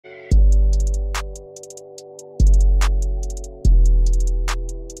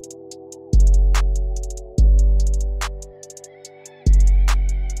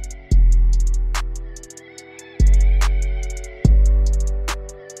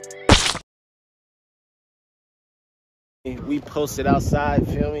We posted outside,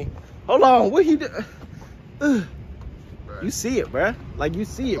 feel me? Hold on, what he do? You see it, bruh. Like, you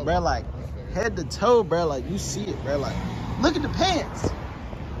see it, bruh. Like, head to toe, bruh. Like, you see it, bruh. Like, look at the pants.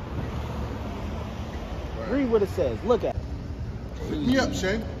 Read what it says. Look at it. Pick me up,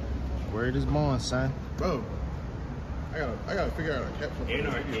 Shay. Word is born, son. Bro, I gotta figure out a caption for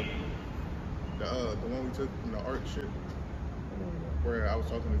this video. The one we took in the art shit, where I was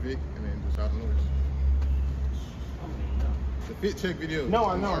talking to Vic and then just out of noise. The fit check video. No,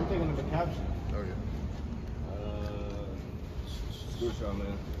 I know. I'm thinking of the caption. Oh yeah. Screwshot,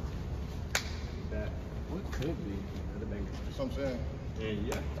 man. That What could be? That's what I'm saying.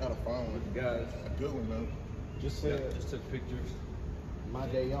 yeah. I gotta find one. Guys, A good one though. Just yeah, said just took pictures. my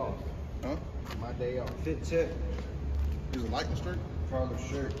day off. Huh? My day off. Fit check. Use a lightning strike. Problem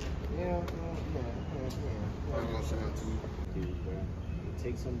shirt. Yeah. I was gonna say that too. Dude, bro.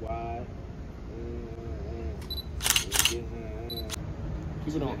 Take some wide.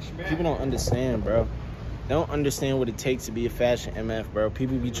 People don't understand, bro. They don't understand what it takes to be a fashion MF, bro.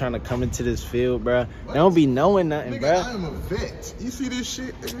 People be trying to come into this field, bro. They don't be knowing nothing, Nigga, bro. I am a vet. You see this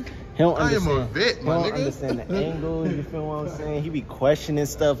shit, nigga? He don't understand. I am a vet, my He don't nigga. understand the angle. You feel what I'm saying? He be questioning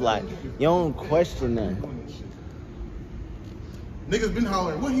stuff like you don't question nothing. Niggas been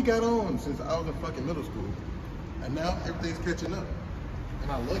hollering what he got on since I was in fucking middle school, and now everything's catching up,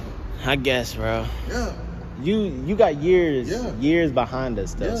 and I love it. I guess, bro. Yeah. You got years Yeah. years behind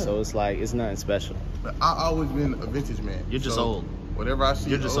us, though. Yeah. So it's like it's nothing special. But I always been a vintage man. You're just So old. Whatever I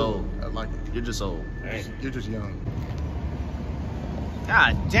see, You're just old. I like it. You're just old. You're just young.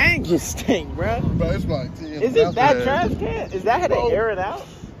 God dang, you stink, bro. Bro, it's like Is it that trash can? Is that how they air it out?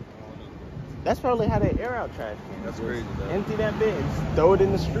 That's probably how they air out trash cans. That's crazy, though. Empty that bit and throw it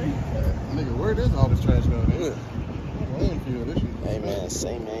in the street. Nigga, where is all this trash going? I don't feel this shit. Hey man,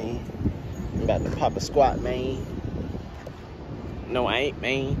 say man. I'm about to pop a squat, man. No, I ain't,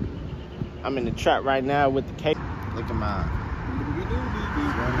 man. I'm in the trap right now with the cake. Look at my.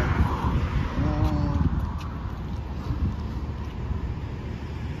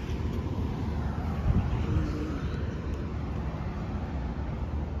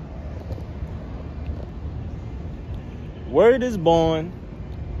 Word is born.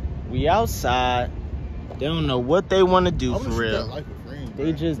 We outside. They don't know what they want to do for real.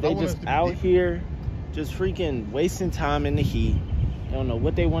 They just out here, just freaking wasting time in the heat. They don't know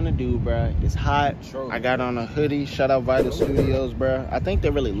what they want to do, bruh. It's hot. I got on a hoodie. Shout out Vital Studios, bruh. I think they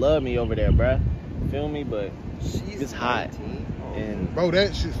really love me over there, bruh. Feel me? But it's hot. And Bro,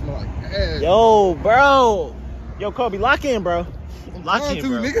 that shit smell like ass. yo, bro. Yo, Kobe, lock in, bro. Lock in,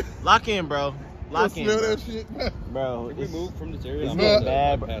 bro. Nigga. Lock in, bro. Lock in, Smell bro. that shit, Bro, We moved from this area. it's I'm getting not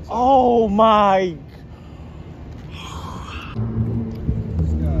bad, bro. bad. Oh my.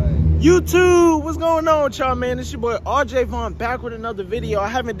 YouTube, what's going on with y'all, man? It's your boy RJ Vaughn back with another video. I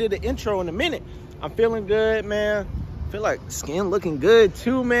haven't did an intro in a minute. I'm feeling good, man. Feel like skin looking good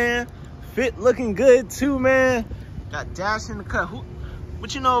too, man. Fit looking good too, man. Got Dash in the cut.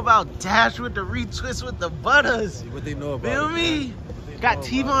 What you know about Dash with the retwist with the butters? What they know about Feel it, me? man? Got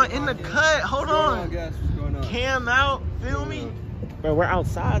T-Von in the cut. Hold on. Guys, what's going on? Cam out. Feel me? Bro, we're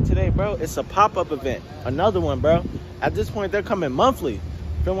outside today, bro. It's a pop-up event. Another one, bro. At this point, they're coming monthly.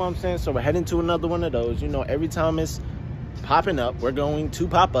 Feel what I'm saying? So we're heading to another one of those. You know, every time it's popping up, we're going to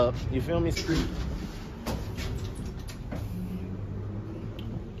pop up. You feel me?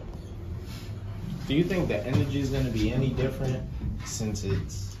 Do you think the energy is going to be any different since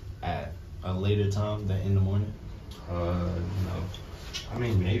it's at a later time than in the morning? No. I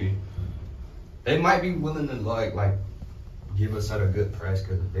mean, maybe. They might be willing to like give us at a good price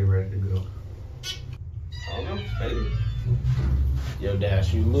because they ready to go. I don't know, maybe. Yo,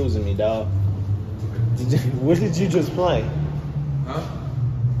 Dash, you losing me, dog. What did you just play? Huh?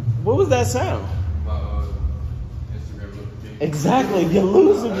 What was that sound? My Instagram notification. Exactly, you're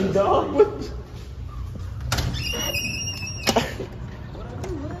losing me, dog.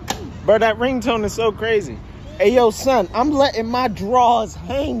 Bro, that ringtone is so crazy. Hey, yo, son, I'm letting my drawers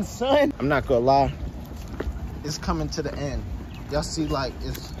hang, son. I'm not gonna lie. It's coming to the end. Y'all see, like,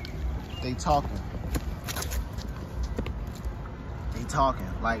 they talking. They talking,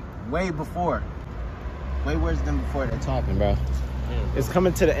 like, way before. Way worse than before they're talking, bro. It's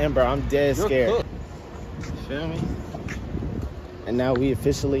coming to the end, bro. I'm dead scared. You feel me? And now we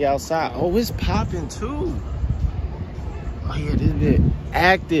officially outside. Oh, it's popping, too. Oh, yeah, this bit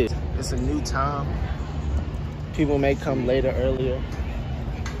active. It's a new time. People may come later, earlier.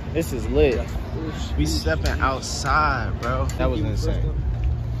 This is lit. We stepping outside, bro. That was insane.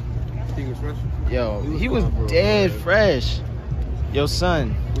 Think it was fresh? Yo, he was dead fresh. Yo,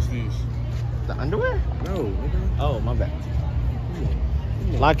 son. What's these? The underwear? No, nigga. Oh, my bad.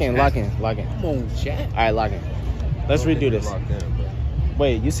 Come on, Lock in, chat. lock in, lock in. Come on, chat. All right, lock in. Let's redo this.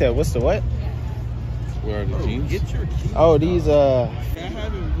 Wait, you said what's the what? Where are the jeans? Get your keys. Oh, these I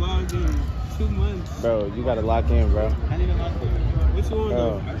haven't vlogged in 2 months. bro, you gotta lock in, bro. I need to lock in. What you want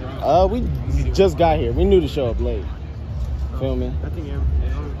Bro. though? We just got here. We knew to show up late. Feel me? I think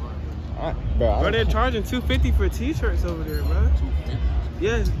Bro, they're charging $250 for t-shirts over there, bro.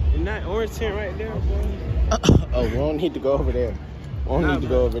 Yes, in that orange tent right there, bro. oh, we don't need to go over there. We don't need to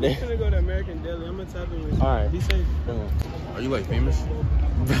go over there. We're gonna go to American Deli. I'm gonna tap in with you. All right. Be safe. Are you like famous?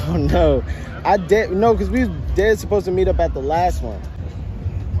 Bro, no. No, because we was dead supposed to meet up at the last one.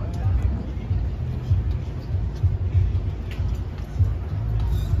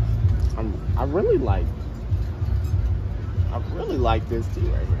 I really like this tee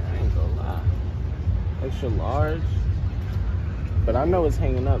right here. I ain't gonna lie. Extra large. But I know it's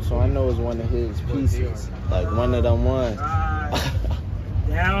hanging up, so I know it's one of his pieces. Like one of them ones.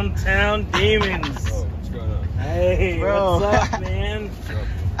 Downtown Demons. Oh, what's going on? Hey, Bro. what's up, man?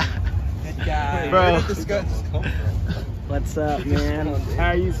 Good guy. Bro. Where did this guy just come from? What's up, man? How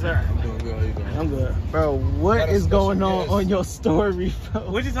are you, sir? I'm doing good. How you doing? I'm good. Bro, what Got a is going special on guest. your story,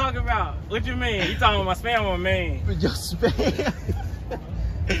 bro? What you talking about? What you mean? You talking about my spam or me? Your spam.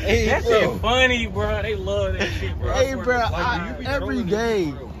 Hey, That bro. shit funny, bro. They love that shit, bro. Hey, bro, Like, you be every trolling day.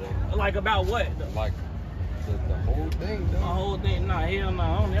 this for real, bro. Like about what? Like the whole thing, The though. whole thing? Nah, hell no.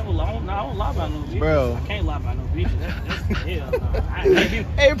 I don't lie about no bitches. Bro. I can't lie about no bitches. That's hell no.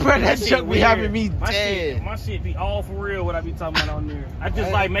 Hey, bro, that shit joke be weird. having me My dead. my shit be all for real what I be talking about on there. I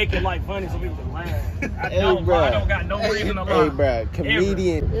just like make it like funny so people can laugh. I Hey, don't bro. I don't got no reason to lie. Hey, bro,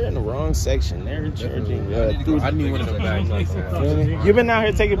 comedian. They're in the wrong section. They're charging. I need to go. I need one of those bags. Feel me? You been out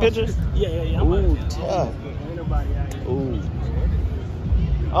here taking pictures? Yeah. Ooh, tough. Ain't nobody out here. Ooh.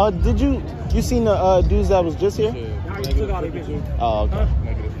 Did you seen the dudes that was just here? I already took all their pictures. Oh, okay.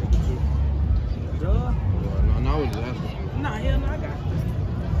 Negative 52. Duh. No, I was just asking. Nah, hell no, I got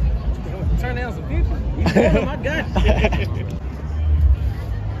it. Turn down some pictures. You told him I got it.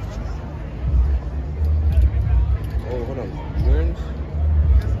 Oh, hold on. Twins?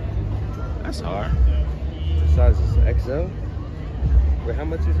 That's hard. Size is XL? Wait, how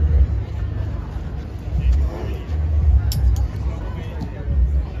much is it?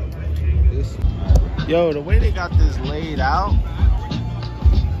 This. Yo, the way they got this laid out.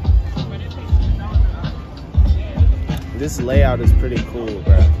 This layout is pretty cool,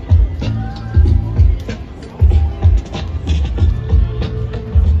 bro.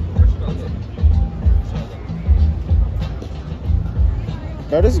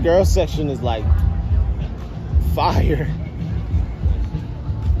 Bro, this girl section is like fire.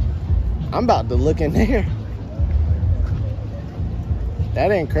 I'm about to look in there.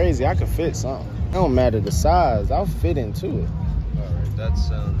 That ain't crazy. I could fit something. It don't matter the size. I'll fit into it. Alright, that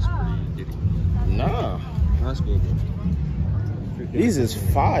sounds pretty giddy. Nah. That's good, bro. These is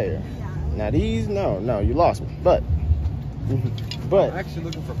fire. Now these, no, you lost me. But I'm actually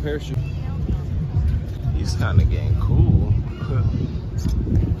looking for parachute. he's kind of getting cool.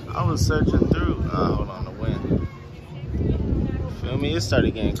 I was searching through. Hold on, the wind. Feel me? It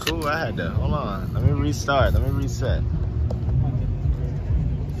started getting cool. I had to, hold on. Let me restart. Let me reset.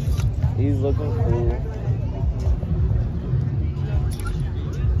 He's looking cool.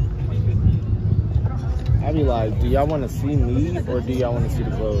 I be like, do y'all want to see me or do y'all want to see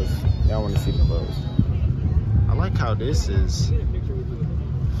the clothes? Y'all want to see the clothes. I like how this is.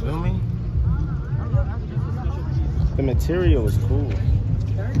 Feel me? The material is cool.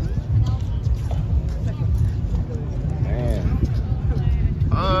 Man.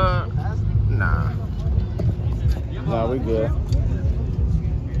 Nah. Nah, we good.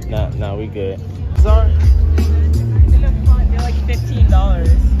 Nah, we good. Sorry. They're like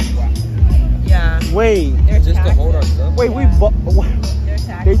 $15. Yeah. Wait. They're Just to taxes. hold our stuff? Wait, we bought. They're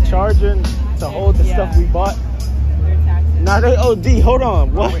They taxes. charging to hold the stuff we bought? They're taxes. Nah, they OD. Hold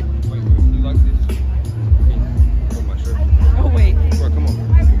on. What? Wait. You like this? Put my shirt. Oh wait. Bro, come on.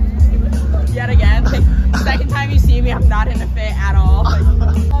 Yet again. Like, second time you see me, I'm not in a fit at all. Like,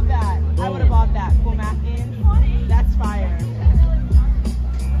 love that. I would have bought that. Cool mackin. That's fire.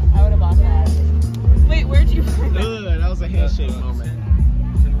 I would have bought that. Wait, where'd you find that? Good. That was a handshake moment.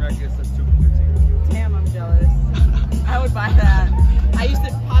 10 rackets, that's 215. Damn, I'm jealous. I would buy that. I used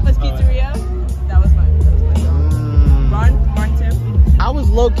to Papa's Pizzeria. That was mine. Barn tip. I was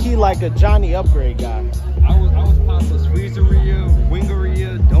low key like a Johnny Upgrade guy. I was Papa's Freezeria,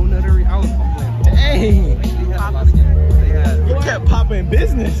 Wingeria, Donuteria. I was playing. Dang. They had a lot of games. They had. You kept popping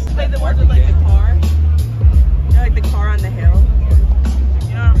business. Like the ones with like the car. You know, like the car on the hill.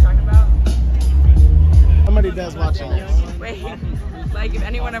 You know what I'm talking about? was watching this. Wait, like if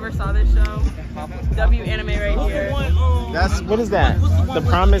anyone ever saw this show, W Anime right here. That's, what is that? The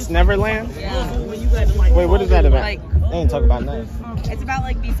Promised Neverland? Yeah. Wait, what is that about? Like, they ain't talk about nothing. it's about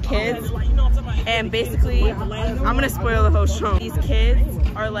like these kids, and basically, I'm gonna spoil the whole show. These kids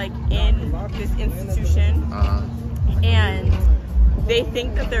are like in this institution, and they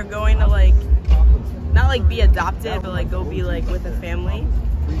think that they're going to like, not like be adopted, but like go be like with a family.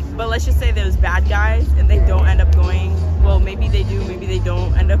 But let's just say there's bad guys and they don't end up going, well, maybe they do, maybe they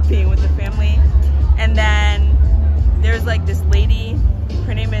don't end up being with the family. And then there's like this lady,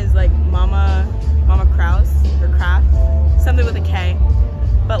 her name is like Mama Kraus, or Kraft, something with a K.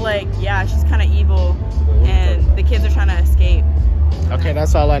 But like, yeah, she's kind of evil and the kids are trying to escape. Okay,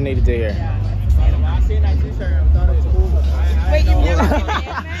 that's all I needed to hear. I seen that t-shirt and thought it was cool. Wait, you've never seen the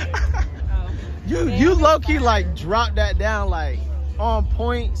anime? You low-key like dropped that down like on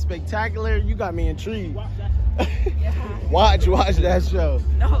point, spectacular. You got me intrigued. Watch that show.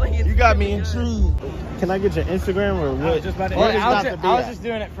 No, like, You got me intrigued. Can I get your Instagram or what? I was just about to, Or I it's was not just, the be I was at? just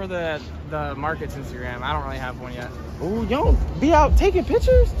doing it for the market's Instagram. I don't really have one yet. Ooh, you don't be out taking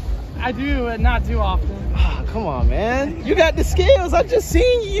pictures? I do, but not too often. Ah, come on, man. You got the skills. I just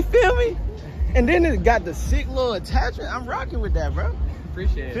seen you, you feel me? And then it got the sick little attachment. I'm rocking with that, bro.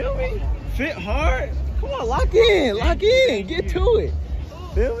 Appreciate it. Feel me? Fit hard. Come on, lock in, get to it.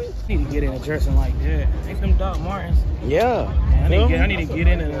 Feel me? I need to get into dressing like that. Take them Doc Martens. Yeah. I need to get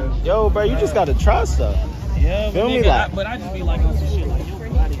into the. Yo, bro, you just gotta try stuff. Yeah, Feel but me, nigga, like- but I just be like on some shit like your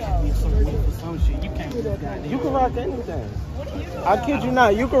body can be a certain way for some shit. You can't be goddamn. You can rock anything. I kid you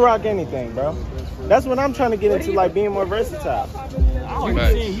not, you can rock anything, bro. That's what I'm trying to get into, like being more versatile. I always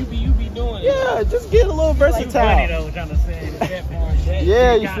saying you be doing. Yeah, just get a little Funny versatile. though, trying to say that part. That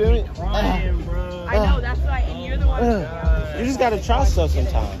Yeah, shit you got feel me? Crying, bro. I know, that's why, and you're the one. You just gotta try stuff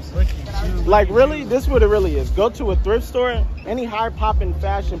sometimes. Look at you. Like really, this is what it really is. Go to a thrift store, any high popping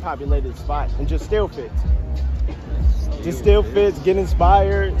fashion populated spot, and just still fits. Just still fits, get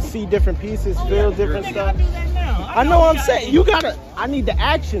inspired, see different pieces, feel different stuff. I know what I'm saying. You gotta, I need the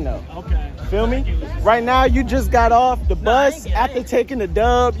action though. Okay. Feel me? Right now, you just got off the bus after taking the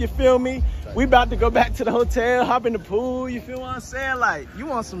dub, you feel me? We about to go back to the hotel, hop in the pool, you feel what I'm saying? Like, you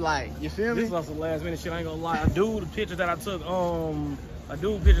want some light, you feel me? This was some last minute shit, I ain't gonna lie. The pictures that I took,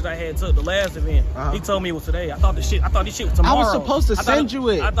 pictures I had took the last event. He told me it was today. I thought this shit was tomorrow. I was supposed to send you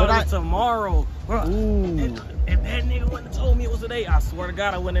it, I thought but it was tomorrow. Bro, if that nigga wouldn't have told me it was today, I swear to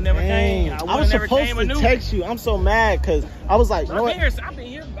God, I wouldn't have never came. I was supposed to text you. I'm so mad because I was like, I've been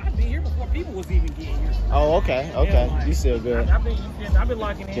here before people was even getting here. Oh, okay. Yeah, like, You still good. I've been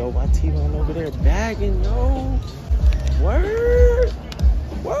locking in. Yo, why T-Bone over there bagging, yo? Word.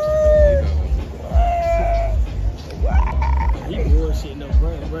 He bullshit, no,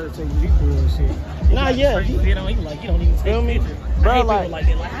 bro. Brother tell you he bullshit. Nah, yeah. He don't even Feel me? take pictures. Bro, I hate like- people like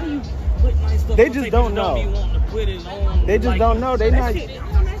that. Like, how do you put nice stuff They on just tape don't and be know. wanting to put it on, They just like, don't know. They that not. shit,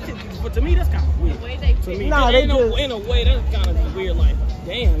 that shit, but to me, that's kind of weird. To me, Nah, they just- in a way, that's kind of weird. Like,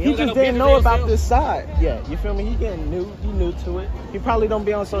 damn, He just didn't know about this side. Yeah, you feel me? He getting new. He new to it. He probably don't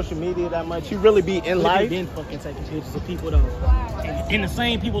be on social media that much. He really be in life. Been fucking taking pictures of people though, and the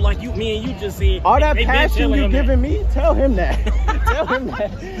same people like you, me and you just said. All that they been passion telling you him giving me, tell him that. Tell him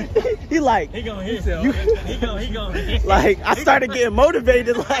that. He like, He gonna hit himself. He gonna. like I started getting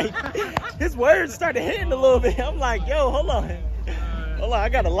motivated. Like his words started hitting a little bit. I'm like, yo, hold on, I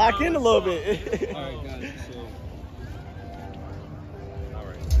gotta lock in a little bit. All right, got it.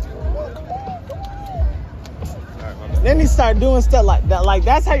 Then he started doing stuff like that. Like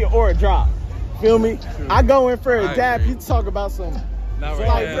that's how your aura drop. Feel me? I go in for a dab. You talk about some. Not So right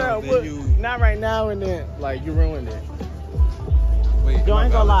like, now. bro, Then you, not right now, and then like you ruined it. wait, Yo, I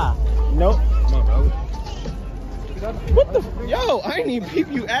ain't gonna lie. Nope. Come on, bro. What the? Yo, I ain't even peep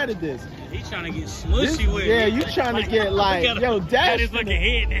you added this. He trying to get smushy with Yeah, it. you trying to get like, yo, Dash. his fucking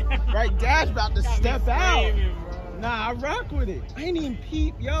head now. Right, Dash about to step out. Flaming, bro. Nah, I rock with it. I ain't even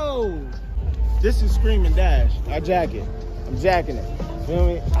peep, yo. This is Screaming Dash. I jack it. I'm jacking it. Feel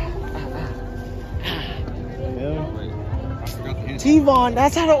me? Feel me? I forgot the handshake. T-Von,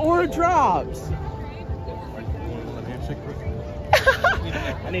 that's how the aura drops.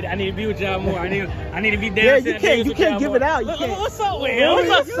 I need to be with y'all more. I need to be down. Yeah, you can't give it out. You can't. What's up with Yo, him?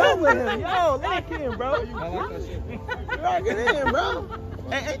 what's up with him? Yo, lock in, bro. I like that shit. Lock it in, bro.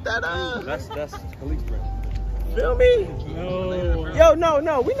 Ain't that That's police breath. Feel me? No. Yo,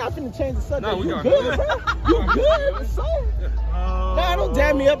 no, we not finna change the subject. No, we you are. good, bro? You good? So? Nah, don't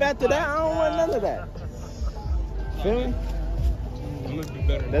dab me up after that. I don't want none of that. Feel me? I'm gonna do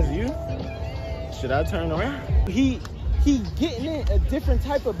better. That's you? Should I turn around? He getting in a different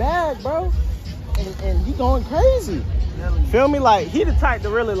type of bag, bro. and he going crazy. Feel me? Like, he the type to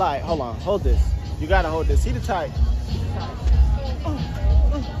really like, hold on, hold this. You gotta hold this. He the type.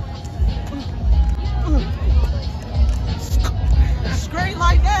 Straight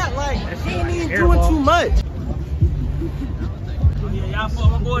like that. Like, he ain't even doing too much. Yeah, y'all for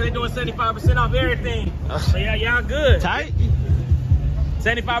my boy, they doing 75% off everything. So yeah, y'all good. Tight?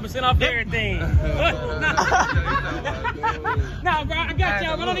 75% off everything. Nah, bro, I got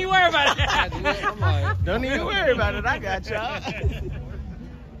y'all, but don't even worry about it. Don't even worry about it. I got y'all.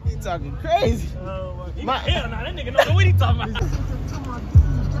 He talking crazy. Hell nah, that nigga know what he talking about.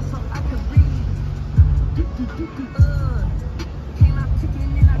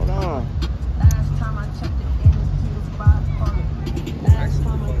 Hold on.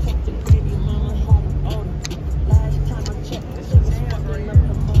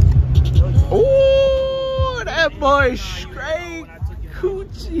 Ooh, that boy straight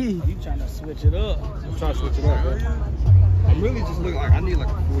coochie. You trying to switch it up. I'm trying to switch it up, bro. I'm really just looking like, I need like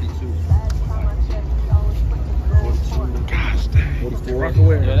a 42. Gosh dang. 44.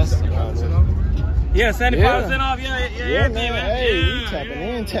 Rockaway. Yeah, that's 75% off. Yeah, everything, man. Hey, Yeah,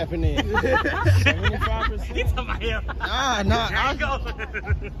 we tapping in. 75%. He talking about him. I'm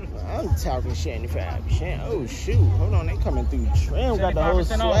talking 75%. Oh shoot, hold on, they coming through trim, got the whole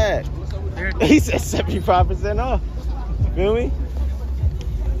swag. He said 75% off. Feel me?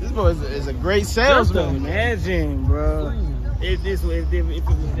 This boy is a great salesman. Imagine, bro. If it was that.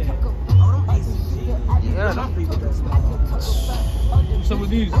 Yeah. Some of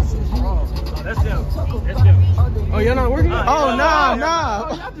these. Oh, that's them. That's them. Oh, you're not working? Oh, nah.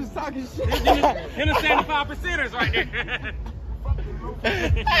 Y'all just talking shit. Them the 75%ers right there.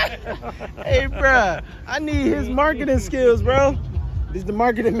 Hey, bruh, I need his marketing skills, bro. This is the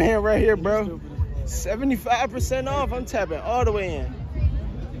marketing man right here, bro. 75% off. I'm tapping all the way in.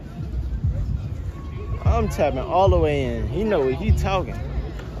 I'm tapping all the way in. He know what he talking.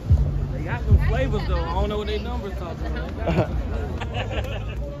 They got some flavors though. I don't know what they numbers talking about.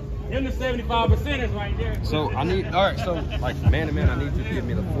 Them the 75%ers right there. So I need, all right. So like man to man, I need you to give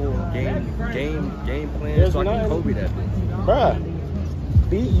me the full game plan There's so I can nothing. Kobe that bitch. Bruh,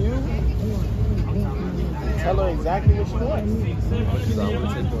 be you. Tell her exactly what you want. So I want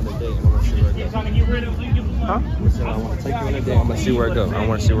to take you on a date. I want to see where it goes. Trying to get rid of them. Huh? Listen, I want to take you on a date. I'm gonna see where it goes. I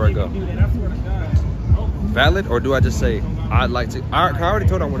want to see where it goes. Valid, or do I just say I'd like to? I already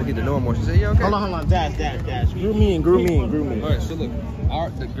told her I want to get to know her more. She said, yeah, okay. Hold on. Dash. Grew me in. All right, so look,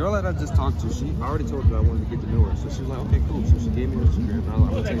 the girl that I just talked to, I already told her I wanted to get to know her. So she was like, okay, cool. So she gave me her Instagram. I'm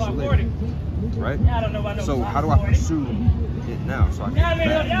gonna text you later. Right? So how do I pursue it now? So I can. Y'all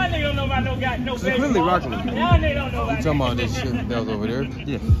niggas don't know about no So clearly rocking with me. Y'all niggas don't know about You talking about this shit that was over there?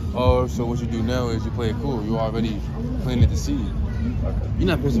 Yeah. Oh, so what you do now is you play it cool. You already planted the seed. You're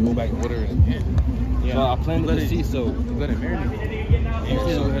not supposed to go back and water it again. Yeah. So I planted the seed. So Let it marinate. And you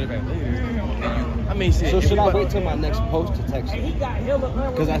still cut it back later. I mean, shit. So should I wait till my next post to text you?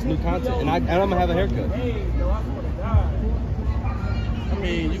 Because that's new content, and I'm gonna have a haircut. I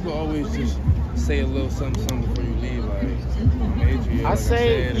mean, you can always just say a little something before you leave, like. I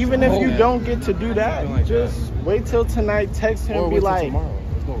say, even if you don't get to do that, just wait till tonight, text him, Or be wait till like, tomorrow.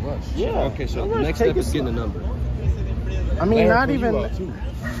 There's no rush. yeah. Okay, so no the rush, next take step it is getting a slow. number. I mean, Let her not fill even. you out, too.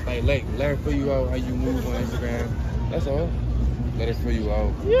 Like, let her fill you out how you move on Instagram. That's all. Let her fill you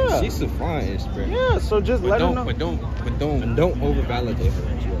out. Yeah. She's a fine Instagram. Yeah, so just let her know. But don't. And don't over validate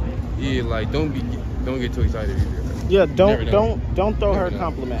her as well. Yeah, like don't get too excited either. Yeah, Never know. don't throw her Never a know.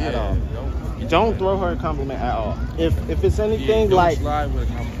 compliment at Yeah, all. Don't throw her a compliment at all. If it's anything don't like, slide with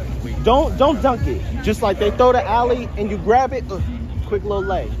a compliment. Wait. don't dunk it. Just like they throw the alley and you grab it, quick little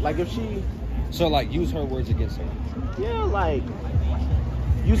leg. Like if she, So like use her words against her. yeah, like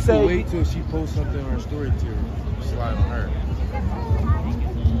you You say. can wait till she posts something on her story to slide on her.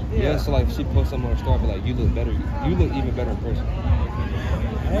 Yeah. So like if she posts something on her story, be like, you look better. You look even better in person.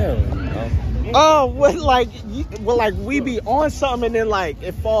 Hell no. Oh, what like we be on something and then like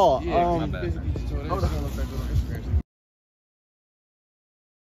it fall. Yeah, my bad. basically just told her